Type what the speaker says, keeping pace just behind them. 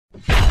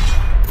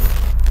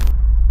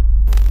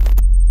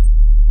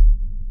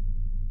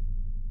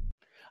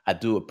I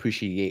do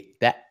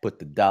appreciate that. Put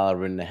the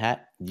dollar in the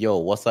hat. Yo,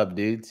 what's up,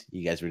 dudes?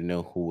 You guys already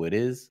know who it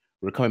is.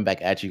 We're coming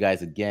back at you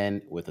guys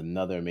again with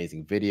another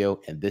amazing video,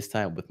 and this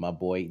time with my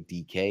boy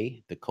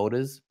DK,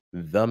 Dakotaz,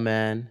 the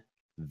man,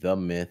 the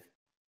myth,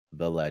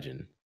 the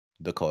legend,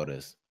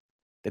 Dakotaz.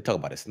 They talk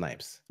about his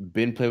snipes.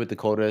 Been playing with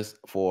Dakotaz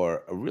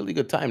for a really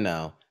good time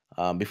now,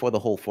 before the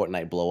whole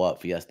Fortnite blow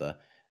up fiesta.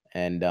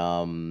 And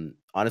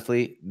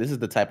honestly, this is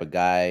the type of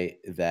guy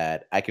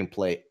that I can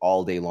play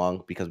all day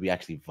long because we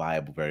actually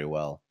vibe very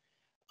well.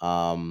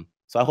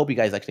 So I hope you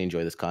guys actually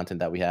enjoy this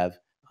content that we have.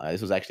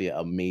 This was actually an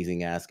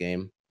amazing ass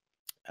game.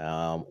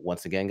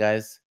 Once again,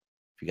 guys,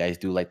 if you guys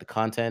do like the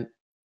content,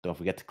 don't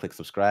forget to click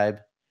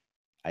subscribe.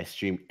 I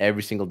stream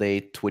every single day,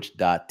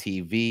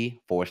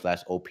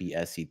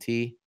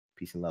 twitch.tv/OPscT.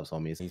 Peace and love,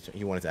 homies.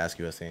 He wanted to ask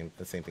you the same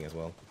thing as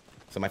well.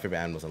 So my favorite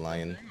animal is a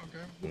lion. Okay.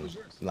 What was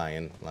yours?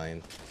 Lion. A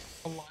lion?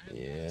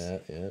 Yeah,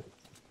 yeah.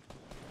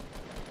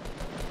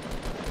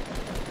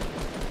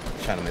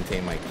 Trying to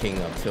maintain my king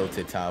of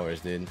tilted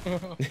towers, dude.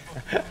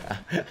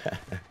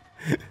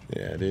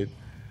 Yeah, dude.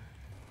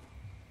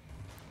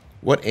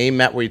 What aim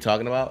map were you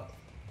talking about?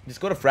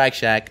 Just go to Frag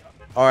Shack.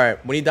 All right,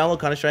 when you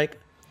download Counter-Strike,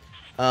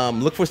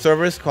 look for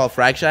servers called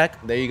Frag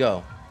Shack. There you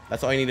go.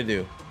 That's all you need to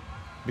do.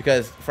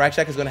 Because Frag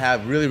Shack is going to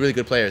have really, really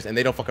good players, and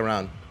they don't fuck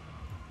around.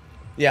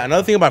 Yeah,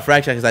 another thing about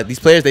Frag Shack is that these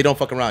players, they don't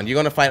fuck around.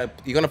 You're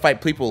gonna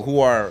fight people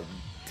who are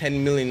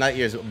 10 million light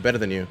years better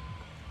than you.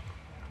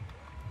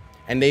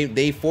 And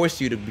they force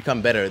you to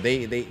become better.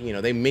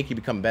 They make you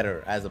become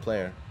better as a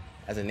player,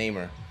 as a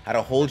namer. How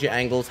to hold your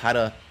angles, how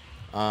to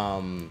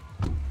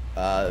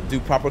do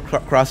proper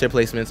crosshair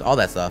placements, all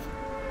that stuff.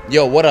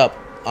 Yo, what up?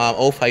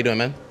 Oph, how you doing,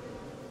 man?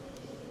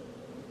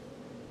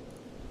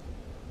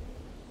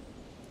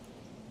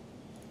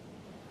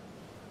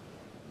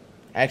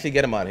 Actually,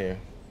 get him out of here.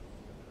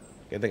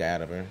 Get the guy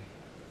out of here.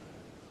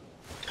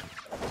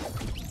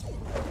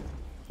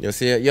 Yo,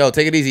 see ya. Yo,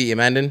 take it easy,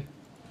 Amandon.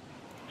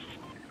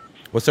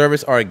 What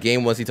service or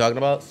game was he talking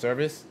about?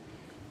 Service?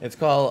 It's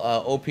called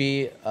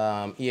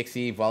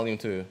OPscT Volume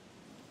 2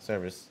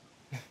 service.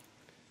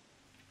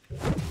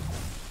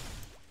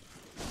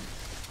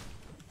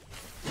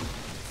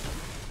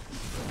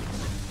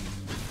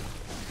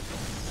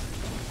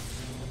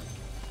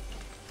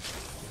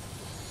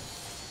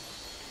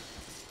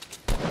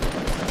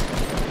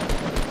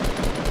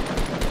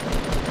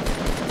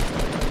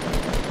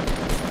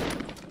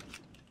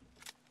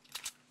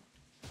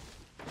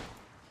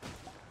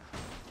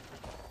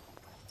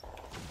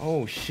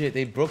 Oh shit,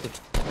 they broke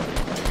it.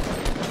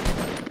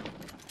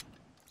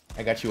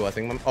 I got you, I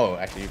think. Oh,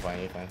 actually, you're fine,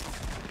 you're fine.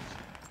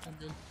 I'm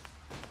good.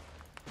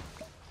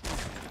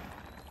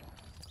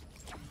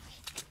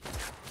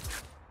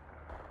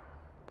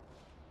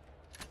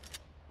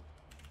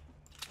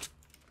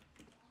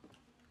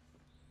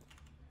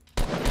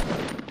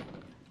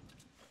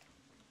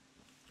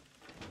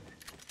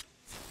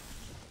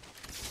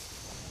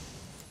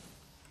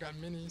 Got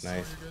minis.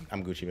 Nice. So good.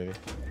 I'm Gucci, baby.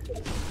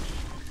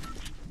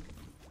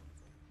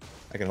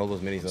 I can hold those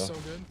minis, though. So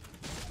good.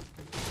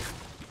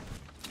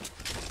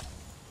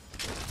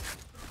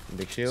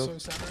 Big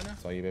shield. So sad right now.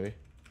 Saw you, baby.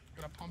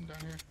 Got a pump down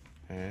here.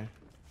 Alright.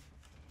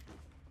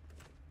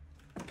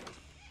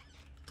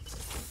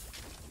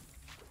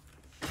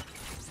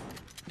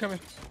 Coming.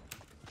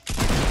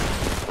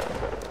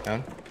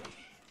 Down.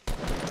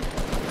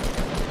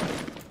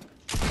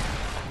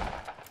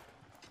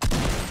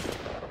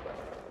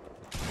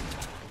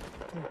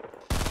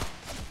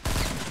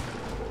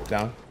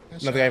 Down.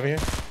 Nice Another shot. guy over here.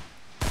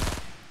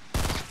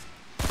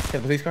 Get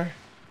the police car.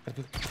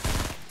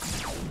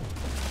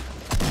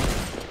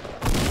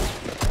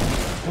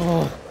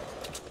 Oh.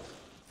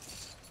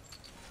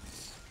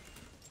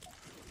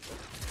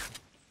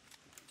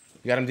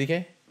 You got him,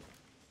 DK?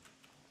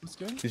 He's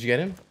good. Did you get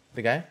him?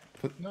 The guy?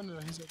 No,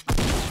 he's good.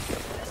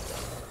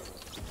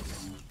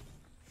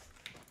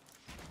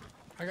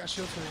 I got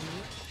shield for you.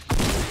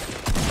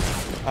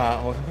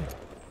 Hold on.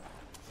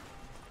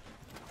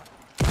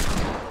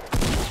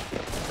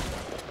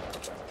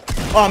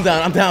 Oh, I'm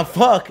down.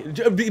 Fuck.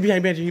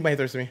 Behind you, he might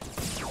thirst me.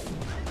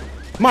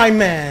 My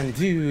man,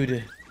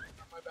 dude.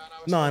 My bad.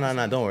 No.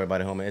 Don't worry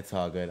about it, homie. It's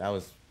all good. I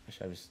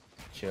should just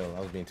chill.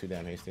 I was being too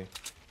damn hasty.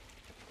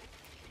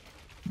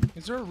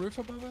 Is there a roof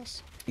above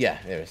us? Yeah,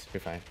 there is. You're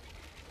fine.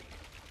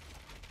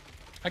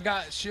 I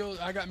got shield.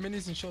 I got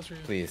minis and shields for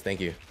you. Please, thank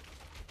you.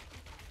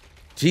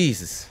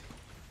 Jesus.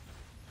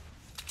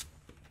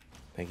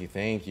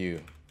 Thank you.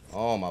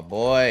 Oh, my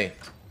boy.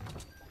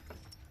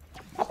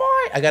 My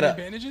boy. I got Any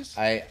bandages?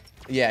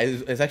 Yeah,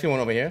 it's actually one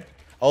over here.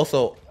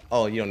 Also,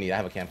 oh, you don't need it. I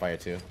have a campfire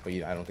too, but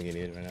I don't think you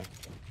need it right now.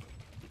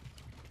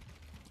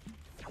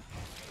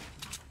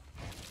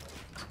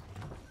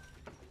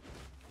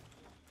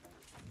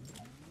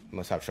 I'm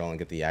gonna stop trolling and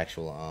get the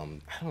actual, I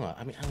don't know.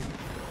 I don't know.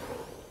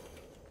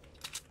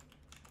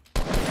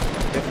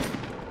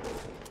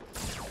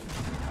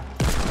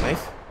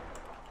 Nice.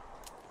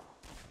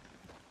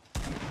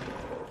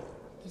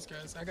 These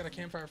guys. I got a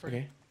campfire for Okay.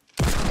 you.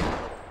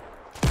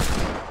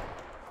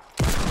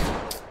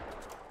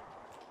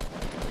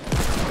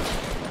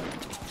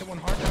 Hit one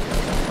hard.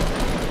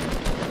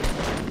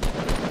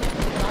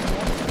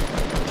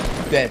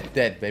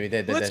 Dead, baby,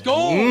 dead. Let's dead. go.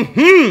 Mm-hmm.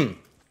 You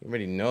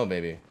already know,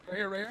 baby. Right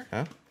here.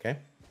 Huh? Okay.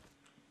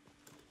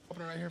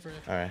 Open it right here for you.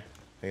 All right.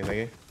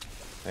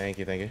 Thank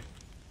you.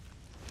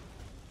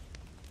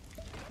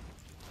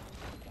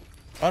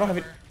 Oh, I don't have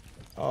any.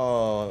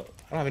 Oh, I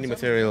don't have any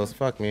materials.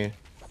 Fuck me.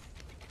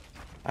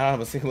 I don't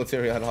have a single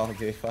material at all,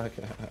 dude. Fuck.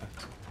 Okay,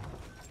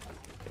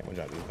 I'm gonna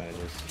drop these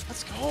bandages.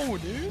 Let's go,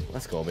 dude.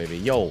 Let's go, baby.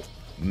 Yo,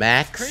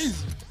 Max.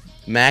 Crazy.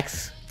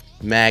 Max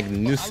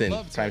Magnuson.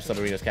 Prime touching.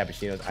 Submarinos,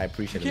 Cappuccinos. I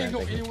appreciate it, You man.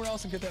 can't go anywhere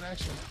else and get that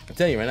action. I'm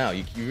telling you right now,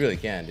 you really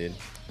can, dude.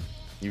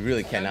 You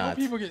really cannot. I know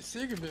people get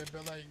sick of it,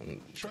 but like,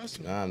 trust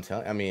me. Nah, I'm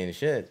telling. I mean,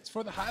 shit. It's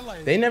for the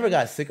highlights. They never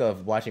got sick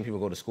of watching people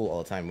go to school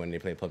all the time when they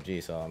play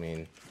PUBG. So I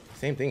mean,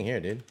 same thing here,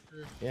 dude.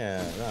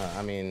 Yeah. No,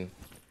 I mean,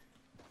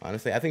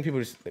 honestly, I think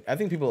people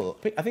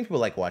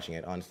like watching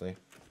it. Honestly,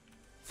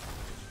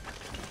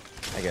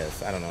 I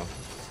guess I don't know.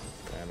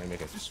 Yeah, maybe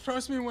just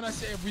trust me when I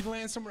say if we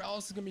land somewhere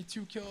else, it's gonna be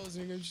 2 kills,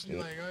 and you're gonna just be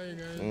like, "Oh, you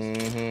guys."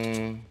 Mm-hmm.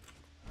 Hey,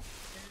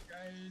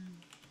 guys.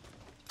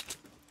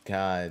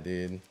 God,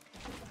 dude.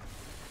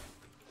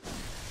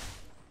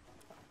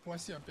 Oh, I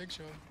see a big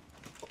show.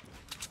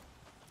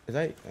 Is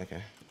that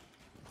okay?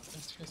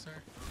 Yes, sir.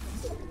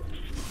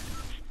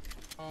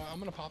 I'm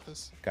gonna pop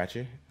this. Got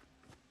you.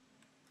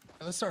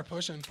 Let's start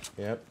pushing.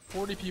 Yep.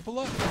 40 people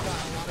up. We got a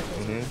lot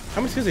of kills.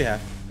 How much skills do you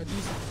have? A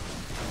decent.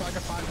 Oh, I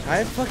got 5.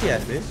 I fuck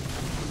yes, dude.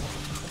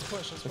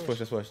 Let's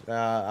push.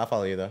 I'll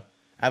follow you though.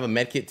 I have a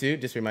med kit too.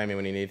 Just remind me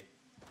when you need.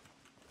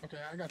 Okay,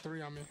 I got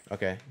 3 on me.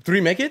 Okay. 3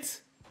 med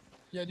kits?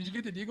 Yeah, did you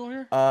get the deagle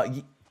here?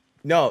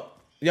 No.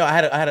 Yo,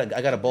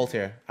 I got a bolt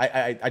here.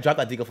 I dropped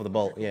that deagle for the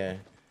bolt. Yeah.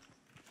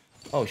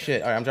 Oh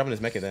shit. All right, I'm dropping this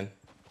med kit then.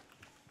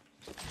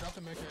 Drop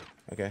the med kit.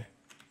 Okay.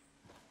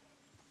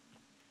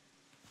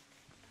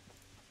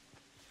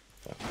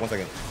 1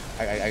 second.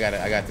 I got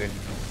it. I got it.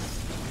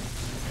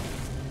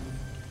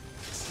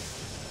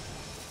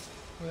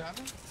 What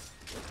happened?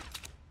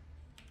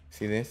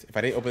 See this? If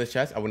I didn't open this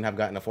chest, I wouldn't have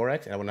gotten a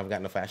 4x and I wouldn't have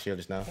gotten a fast shield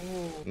just now.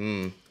 Oh.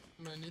 I'm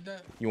gonna need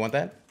that. You want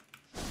that?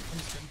 I'm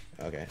just kidding.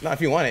 Okay. No,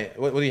 if you want it,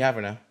 what do you have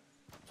for now?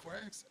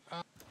 4x?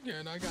 Yeah,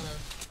 and I got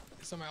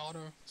it's on my auto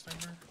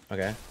sniper.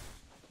 Okay.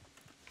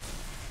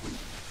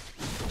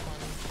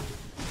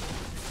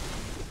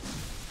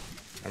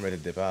 I'm ready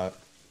to dip out.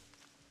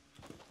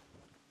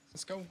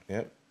 Let's go.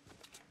 Yep.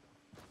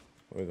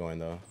 Where we going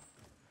though?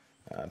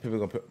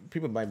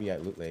 People might be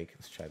at Loot Lake.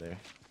 Let's try there.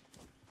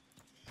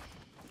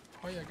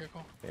 Oh yeah, good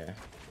call. Yeah.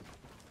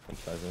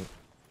 Unpleasant.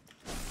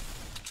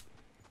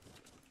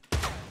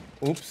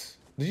 Oops.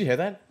 Did you hear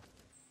that?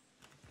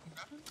 What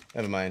happened?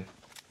 Never mind.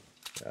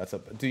 That's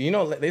up. Do you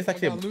know there's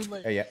actually a Loot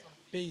Lake. yeah.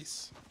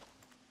 Base.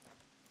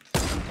 I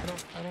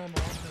don't have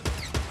my option.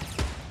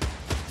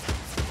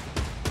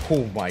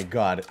 Oh my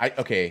god.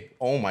 Okay.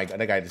 Oh my god.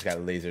 That guy just got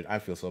lasered. I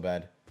feel so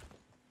bad.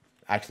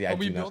 Actually, I do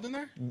we not. building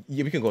there?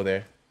 Yeah, we can go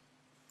there.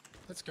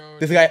 Let's go.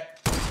 This guy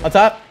on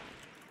top.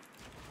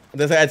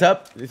 This guy on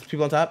top. There's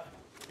people on top.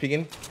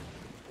 Peeking.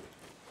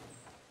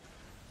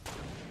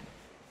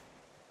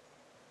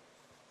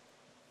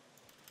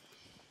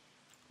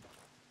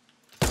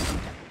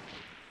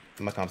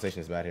 My conversation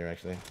is bad here,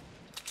 actually.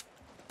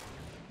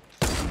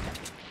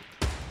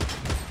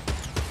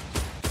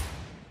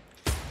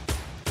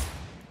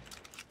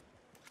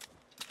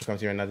 Who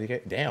comes here right now,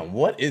 DK? Damn,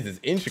 what is this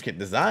intricate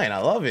design? I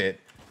love it.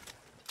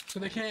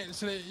 So they can't.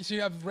 So you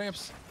have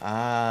ramps.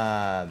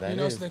 Ah, that You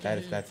know, is so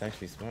that's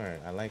actually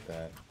smart. I like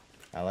that.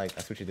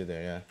 That's what you did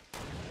there, yeah.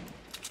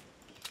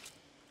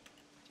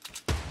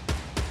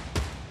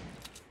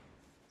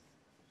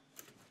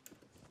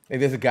 Like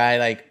there's a guy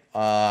like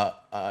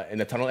in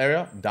the tunnel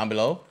area down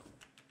below.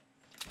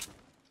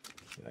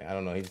 Like, I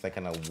don't know. He's just like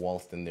kind of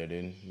waltzed in there,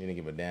 dude. He didn't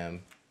give a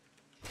damn.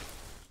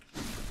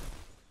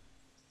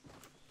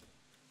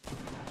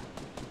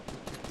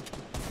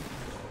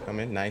 Come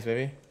in, nice,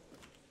 baby.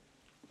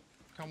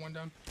 Got 1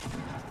 down.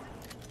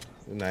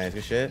 Nice,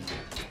 good shit.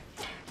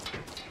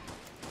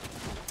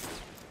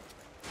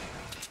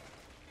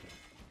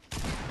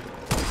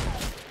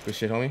 Good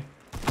shit, homie.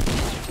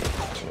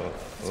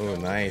 Oh,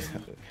 nice.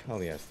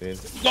 Hell yes, dude.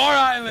 Star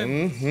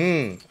Island.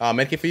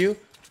 Medkit for you?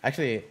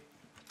 Actually,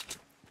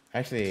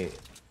 let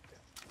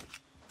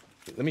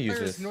me use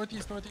this.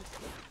 Northeast.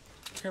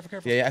 Careful.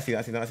 Yeah, I see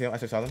them. I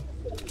saw them.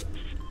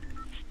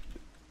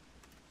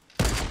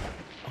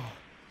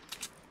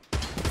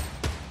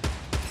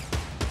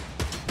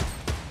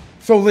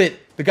 So lit.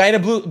 The guy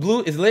in the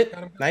blue is lit.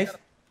 Got him. Nice.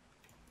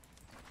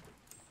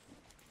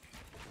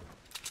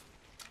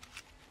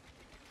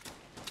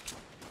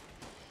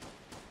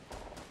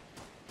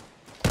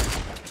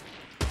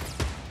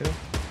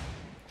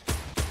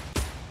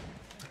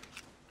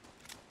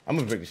 I'm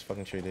gonna break this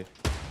fucking tree, dude.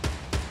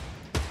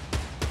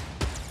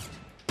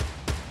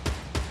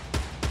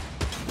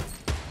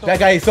 That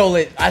guy is so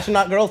lit.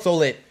 Astronaut girl, so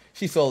lit.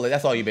 She's so lit.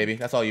 That's all you, baby.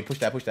 That's all you. Push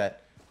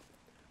that.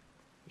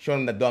 Show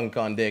him that dunk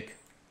on dick.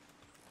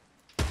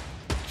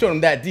 Show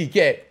him that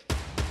DK.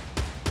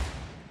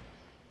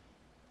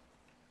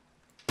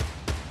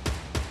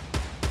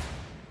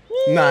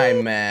 Woo!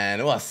 Nine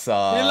man, what's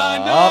up? They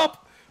lined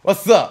up.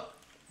 What's up?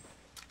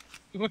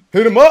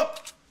 Hit him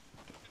up.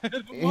 Way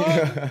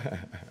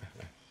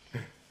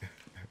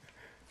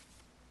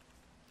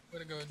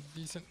to go,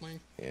 decent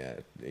link. Yeah,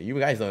 you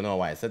guys don't know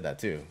why I said that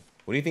too.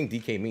 What do you think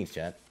DK means,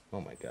 chat?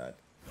 Oh my god.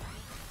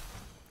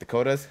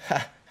 Dakotaz?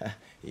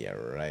 Yeah,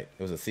 right.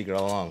 It was a secret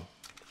all along.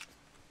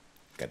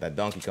 Got that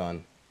Donkey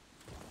Kong.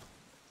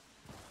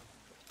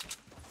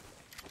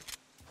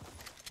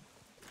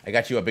 I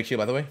got you a big shield,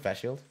 by the way. Fat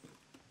shield.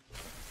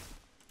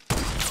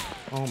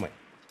 Oh my.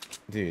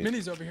 Dude.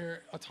 Minis over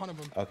here, a ton of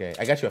them. Okay,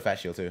 I got you a fat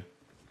shield too.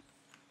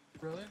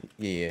 Really?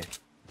 Yeah.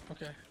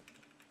 Okay.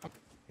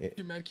 Yeah.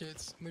 Your med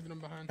kits, I'm leaving them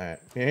behind. Alright.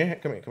 Here,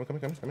 come here. Come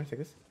here. Take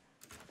this.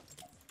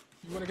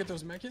 You want to get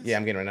those med kits? Yeah,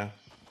 I'm getting right now.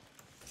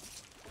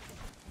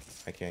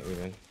 I hate this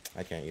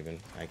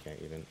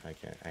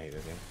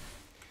game.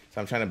 So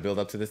I'm trying to build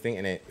up to this thing,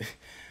 and I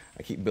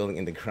keep building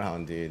in the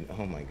ground, dude.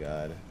 Oh my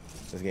god.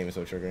 This game is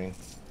so triggering.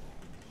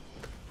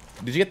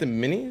 Did you get the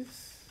minis?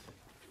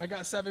 I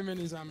got 7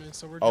 minis on me,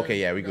 so we're Okay, good.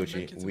 yeah, we got Gucci.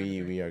 med kits and We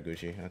everything. are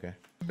Gucci. Okay.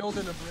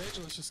 Building a bridge,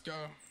 let's just go.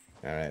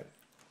 All right.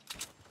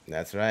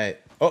 That's right.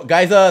 Oh,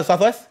 guys,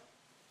 southwest.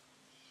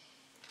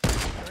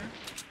 Okay.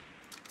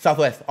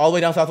 Southwest. All the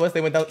way down southwest.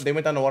 They went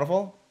down the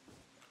waterfall.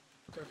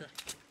 Okay.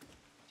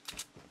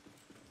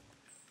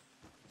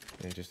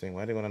 Interesting.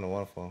 Why did they go down the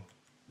waterfall?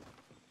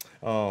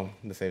 Oh,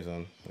 the safe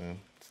zone. Yeah,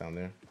 it's down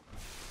there.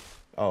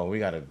 Oh, we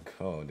gotta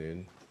go,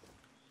 dude.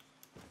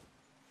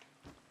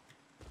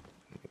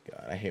 Oh my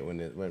god, I hate when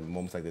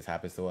moments like this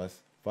happens to us.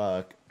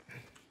 Fuck.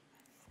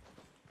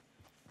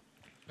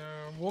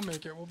 We'll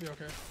make it. We'll be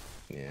okay.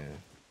 Yeah.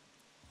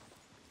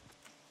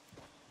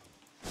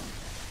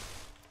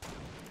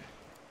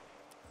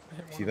 I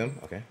hit one See of them?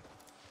 Okay.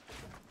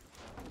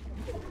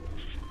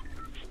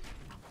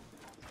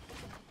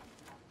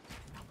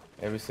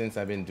 Ever since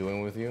I've been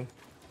doing with you,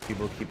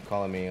 people keep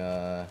calling me,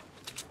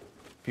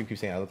 people keep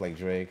saying I look like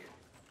Drake.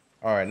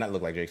 Alright, not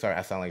look like Drake. Sorry,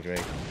 I sound like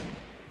Drake.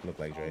 Look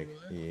like Drake.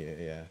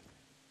 Really? Yeah.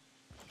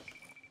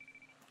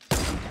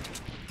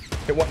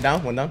 Hit one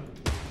down.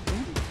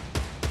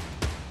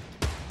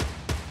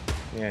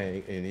 Yeah,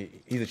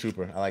 he's a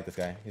trooper. I like this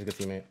guy. He's a good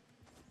teammate.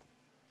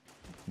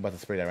 I'm about to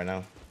spray that right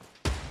now.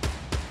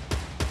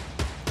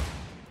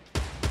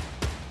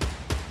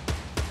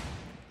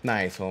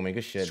 Nice, homie.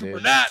 Good shit, Super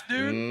dude. that,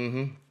 dude.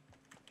 Mm-hmm.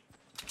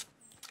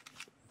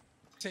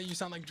 Say you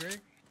sound like Drake.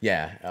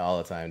 Yeah, all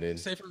the time, dude.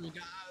 Say for me,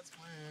 God's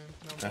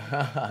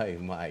plan.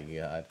 Oh my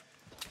god.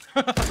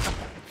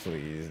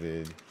 Please,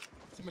 dude.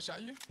 Someone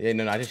shot you? Yeah,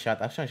 no, I was trying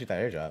to shoot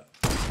that airdrop.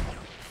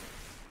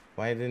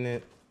 Why didn't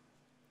it?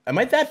 Am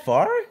I that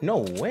far? No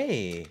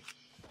way.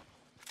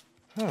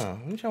 Huh,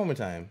 let me try one more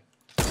time.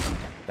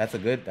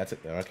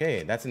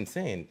 Okay, that's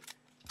insane.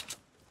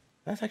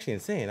 That's actually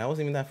insane. I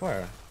wasn't even that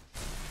far.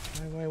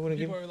 Why wouldn't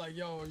People give? are like,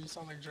 yo, you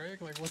sound like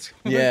Drake. Like, what's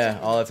Yeah,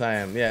 all the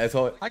time. Yeah, it's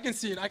all. I can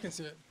see it. I can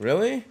see it.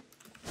 Really? A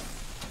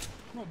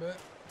little bit.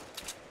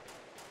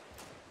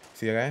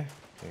 See the guy?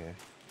 Okay.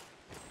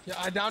 Yeah,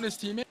 I downed his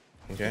teammate.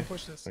 Okay.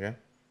 Push this. Okay.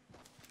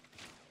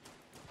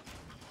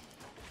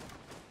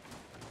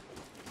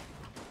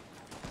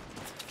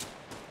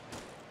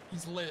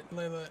 He's lit.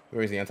 Lit.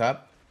 Where is he? On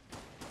top?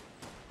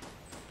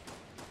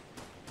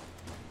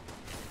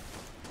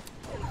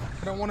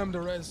 I don't want him to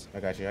res. I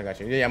got you.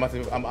 Yeah,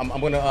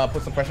 I'm gonna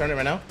put some pressure on it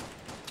right now.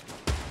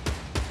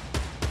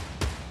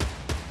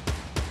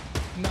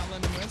 Not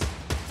letting him res.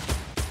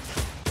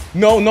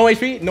 No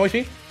HP. No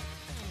HP.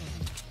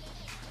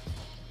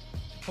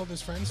 Hold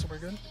his friend, so we're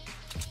good.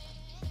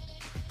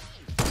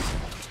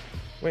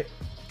 Wait.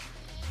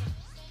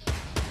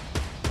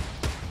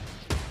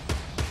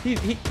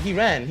 He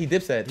ran. He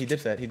dipset. He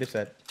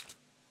dipset.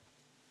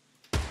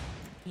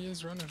 He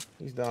is running.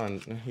 He's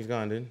done. He's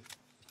gone, dude.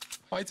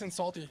 Fights and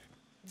salty.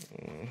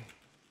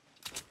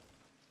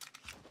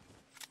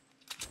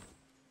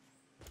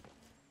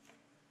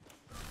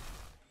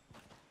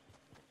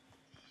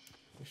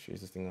 What street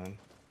is this thing on?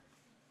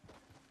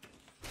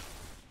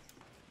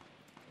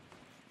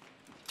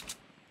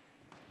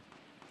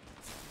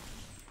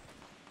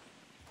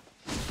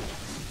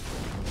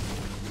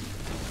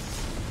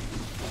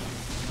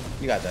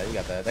 You got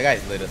that. That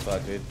guy's lit as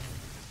fuck, dude.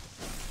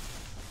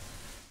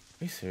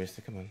 Are you serious?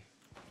 Come on.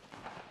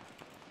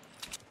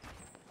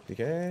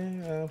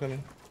 DK, I'm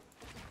coming.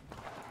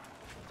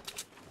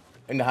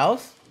 In the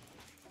house?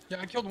 Yeah,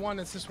 I killed one.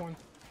 It's this one.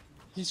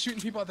 He's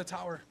shooting people at the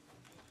tower.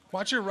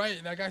 Watch your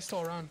right. That guy's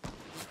still around.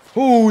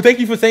 Ooh, thank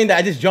you for saying that.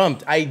 I just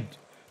jumped.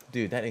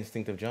 Dude, that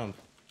instinctive jump.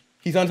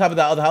 He's on top of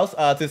the other house,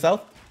 to the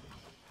south.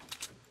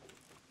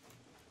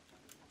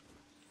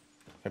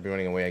 Might be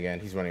running away again.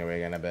 He's running away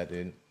again, I bet,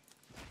 dude.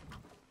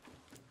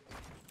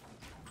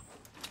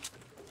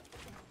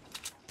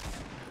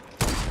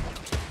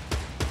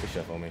 Good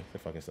stuff, homie.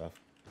 Good fucking stuff.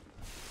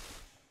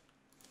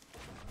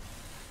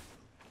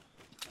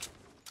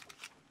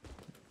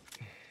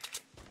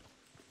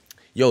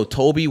 Yo,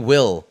 Toby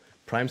Will.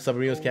 Prime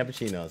Subarinos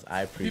Cappuccinos.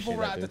 I appreciate People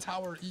were that, at dude. the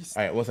tower east.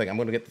 All right, 1 second. I'm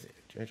going to get this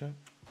airdrop.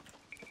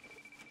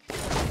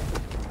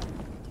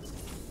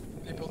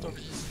 They built over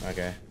east.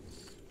 Okay.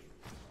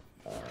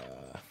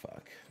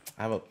 Fuck.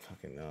 I have a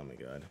fucking. Oh my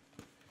god.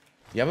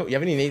 You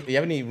have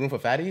any room for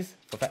fatties?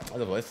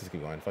 Let's just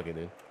keep going. Fuck it,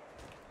 dude.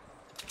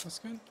 That's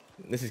good.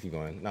 Let's just keep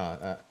going.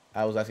 Nah,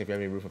 I was asking if you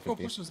have any room for 50. Go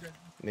push those guys.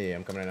 Yeah,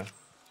 I'm coming right now.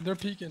 They're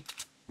peeking.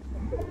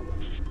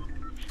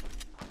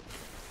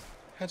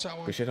 Headshot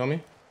one. Good shit,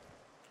 homie.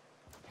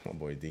 Oh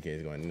boy, DK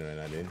is going in right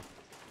now, dude.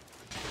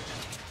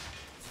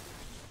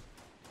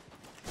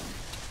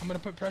 I'm gonna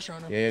put pressure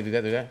on him. Yeah, do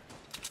that, do that.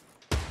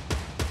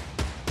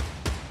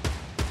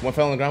 One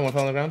fell on the ground, one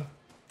fell on the ground.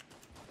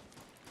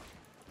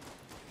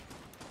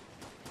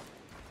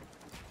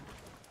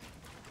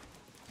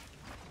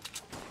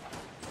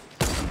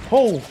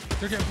 Oh!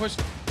 They're getting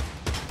pushed.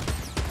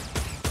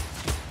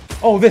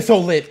 Oh, they're so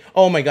lit.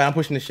 Oh my god, I'm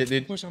pushing this shit,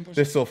 dude. Push on, push.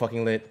 They're so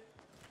fucking lit.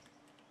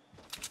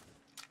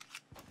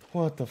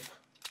 What the f...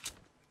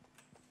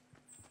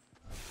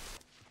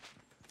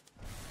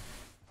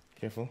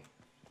 Careful.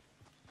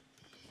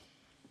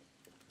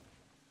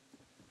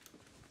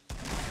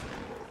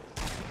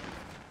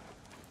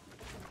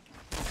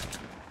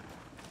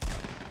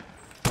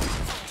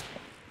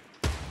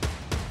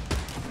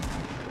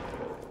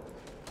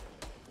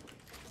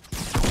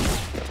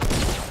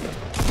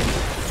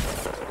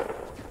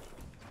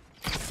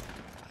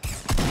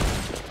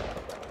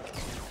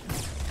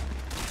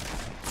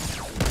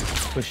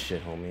 Good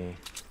shit, homie.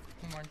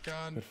 Oh my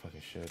god. Good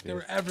fucking shit, dude. They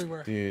were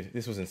everywhere. Dude,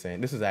 this was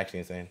insane. This was actually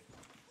insane.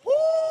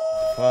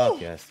 Fuck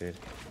yes, dude.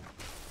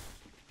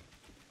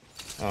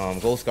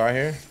 Gold scar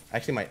here.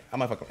 Actually, I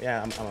might fuck.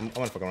 Yeah, I'm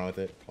gonna fuck around with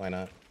it. Why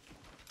not?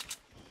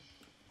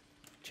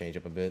 Change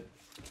up a bit.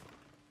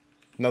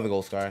 Another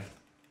gold scar.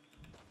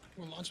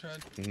 Ooh, launch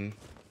pad.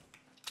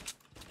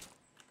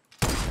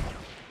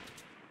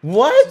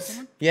 What?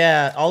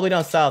 Yeah, all the way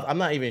down south. I'm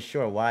not even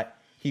sure why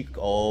he.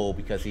 Oh,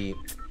 because he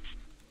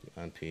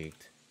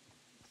unpeaked.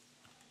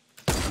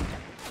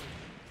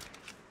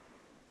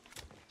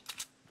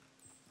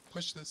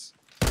 Push this.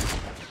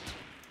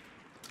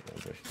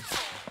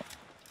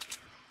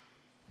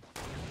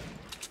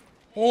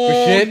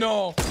 Oh shit.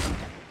 no!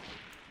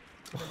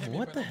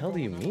 What the hell do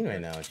you mean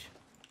right now?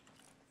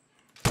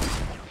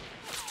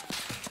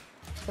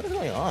 What is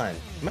going on?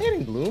 Am I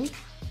getting bloomed?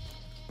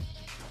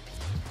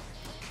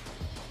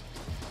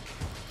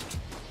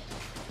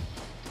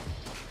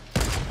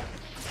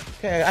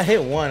 Okay, I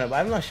hit one, but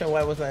I'm not sure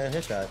why it wasn't a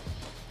headshot.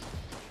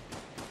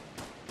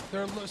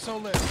 They're so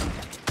lit.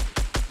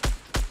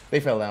 They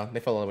fell down.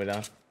 They fell all the way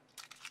down.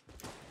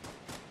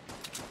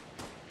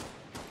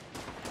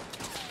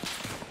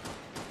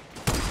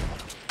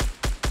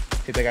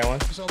 Hit that guy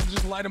once. So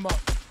just light him up.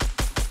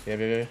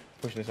 Yeah.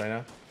 Pushing this right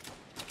now.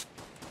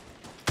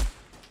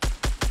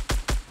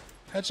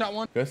 Headshot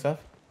one. Good stuff.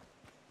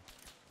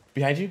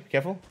 Behind you.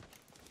 Careful.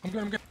 I'm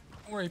good. Don't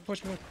worry.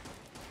 Push me.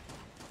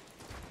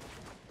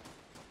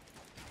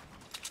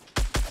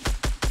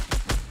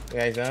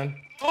 Yeah, he's down.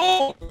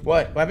 Oh!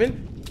 What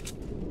happened?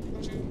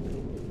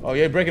 Oh,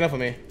 you're breaking up for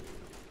me.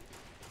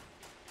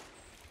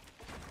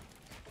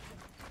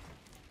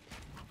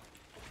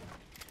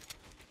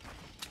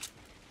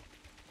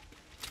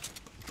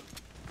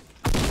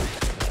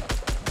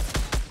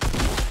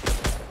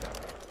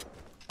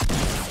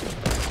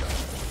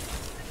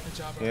 Good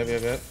job.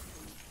 Yep.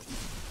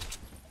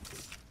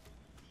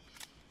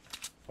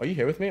 Are you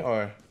here with me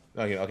or?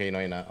 No, okay, no,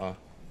 you're not. Oh.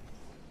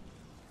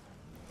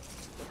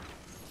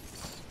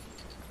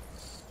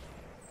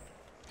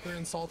 They're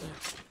insulting.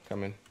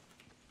 Coming.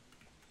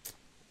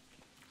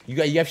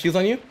 You have shields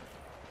on you?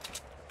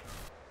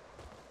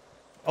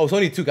 Oh, it's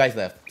only two guys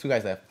left.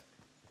 Alright,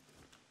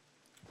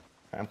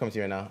 I'm coming to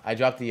you right now. I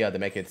dropped the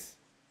med kits.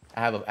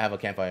 I have a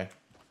campfire.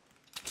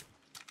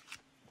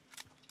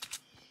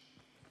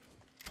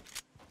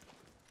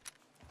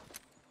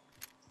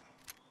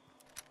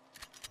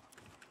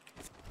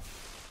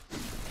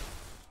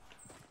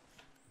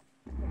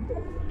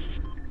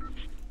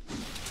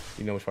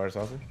 You know which part of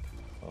salty?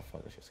 Oh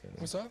fuck, that shit's scared me.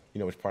 What's up? You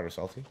know which part of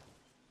salty?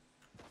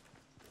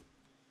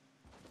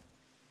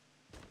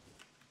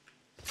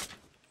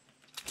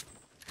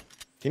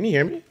 Can you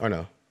hear me or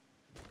no?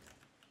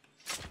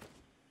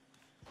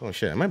 Oh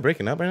shit, am I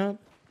breaking up right now?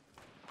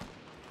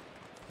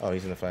 Oh,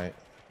 he's in the fight.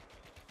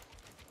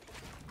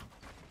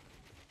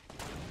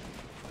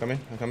 I'm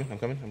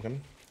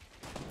coming.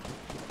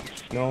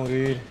 No,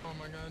 dude. Oh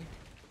my god.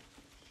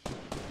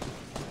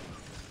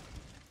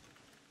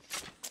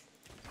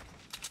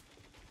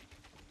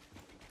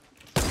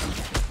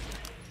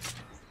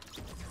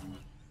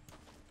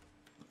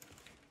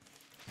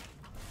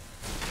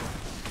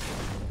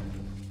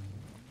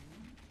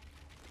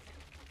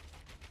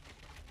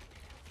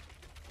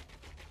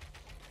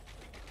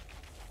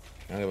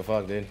 I don't give a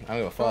fuck, dude. I don't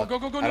give a fuck. Go,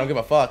 I don't give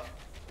a fuck.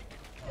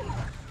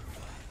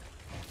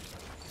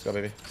 Let's go,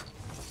 baby.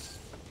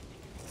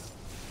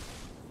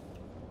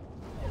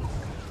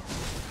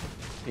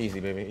 Easy,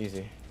 baby,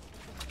 easy.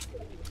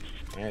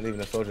 I ain't leaving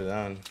the soldier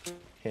down.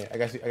 Here, I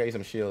got you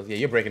some shields. Yeah,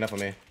 you're breaking up on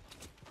me.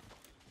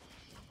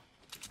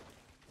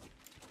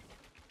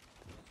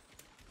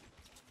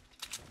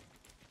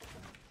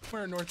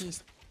 We're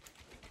northeast.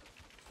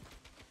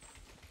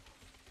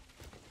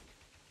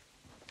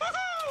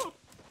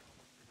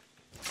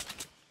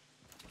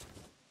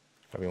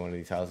 Probably one of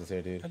these houses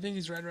here, dude. I think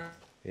he's red.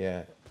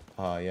 Yeah.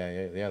 Oh,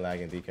 yeah, you're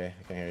lagging, DK. I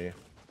can't hear you.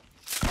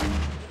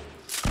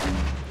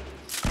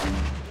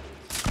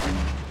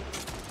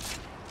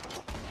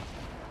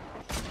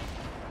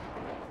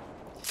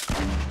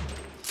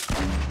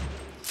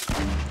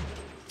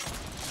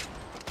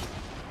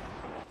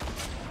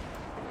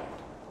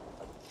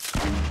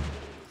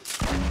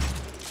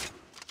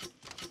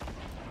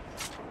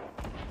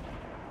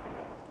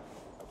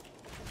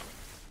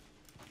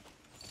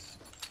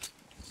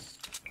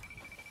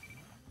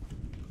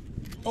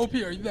 OP,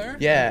 are you there?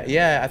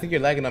 Yeah. I think you're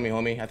lagging on me,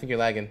 homie. I think you're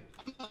lagging.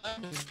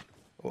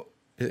 Well,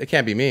 it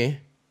can't be me.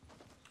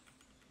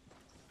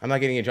 I'm not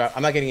getting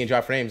any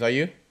drop frames. Are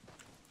you?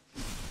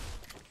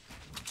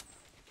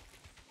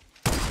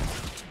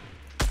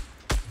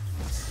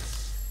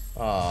 Oh,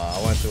 I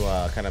want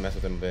to kind of mess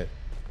with him a bit.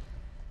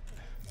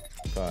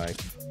 Fuck.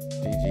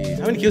 GG's.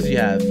 How many kills do you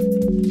have?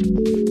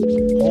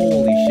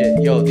 Holy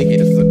shit. Yo, DK,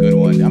 this is a good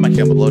one. I'm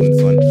actually uploading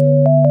this one.